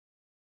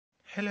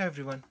Hello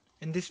everyone.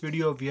 In this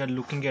video we are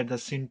looking at the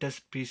Syntus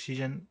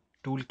Precision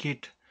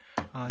Toolkit.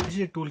 This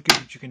is a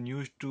toolkit which you can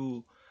use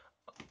to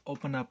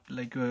open up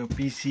like a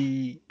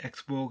PC,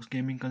 Xbox,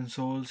 gaming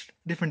consoles,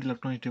 different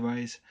electronic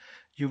device.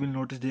 You will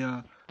notice there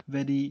are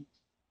very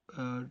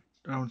uh,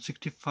 around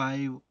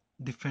 65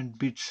 different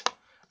bits,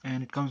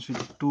 and it comes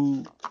with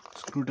two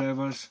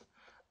screwdrivers.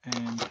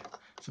 And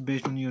so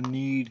based on your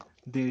need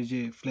there is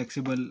a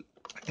flexible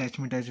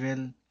attachment as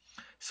well,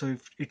 so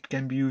if it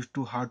can be used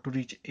to hard to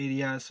reach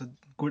areas, so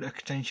good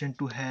extension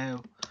to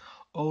have.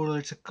 Overall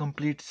it's a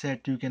complete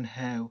set you can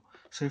have.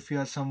 So if you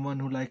are someone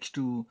who likes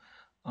to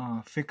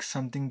fix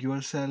something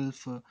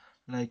yourself,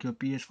 like your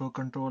PS4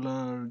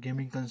 controller,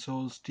 gaming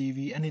consoles,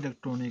 TV, and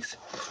electronics,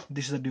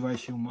 this is a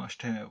device you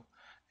must have.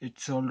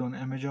 It's sold on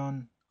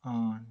Amazon.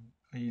 A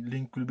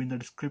link will be in the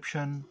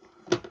description.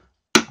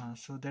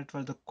 So that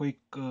was the quick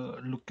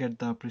look at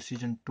the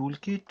precision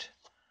toolkit.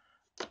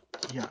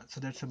 Yeah, so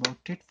that's about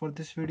it for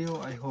this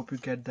video. I hope you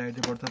get the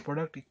idea about the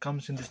product. It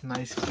comes in this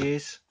nice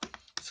case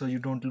so you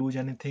don't lose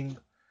anything,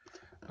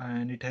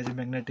 and it has a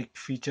magnetic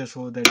feature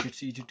so that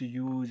it's easy to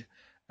use.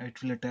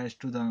 It will attach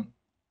to the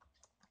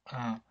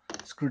uh,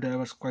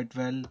 screwdrivers quite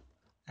well,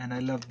 and I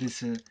love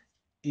this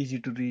easy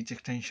to reach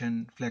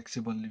extension,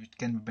 flexible, which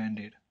can be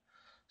bended.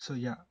 So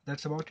yeah,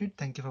 that's about it.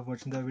 Thank you for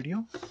watching the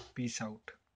video. Peace out.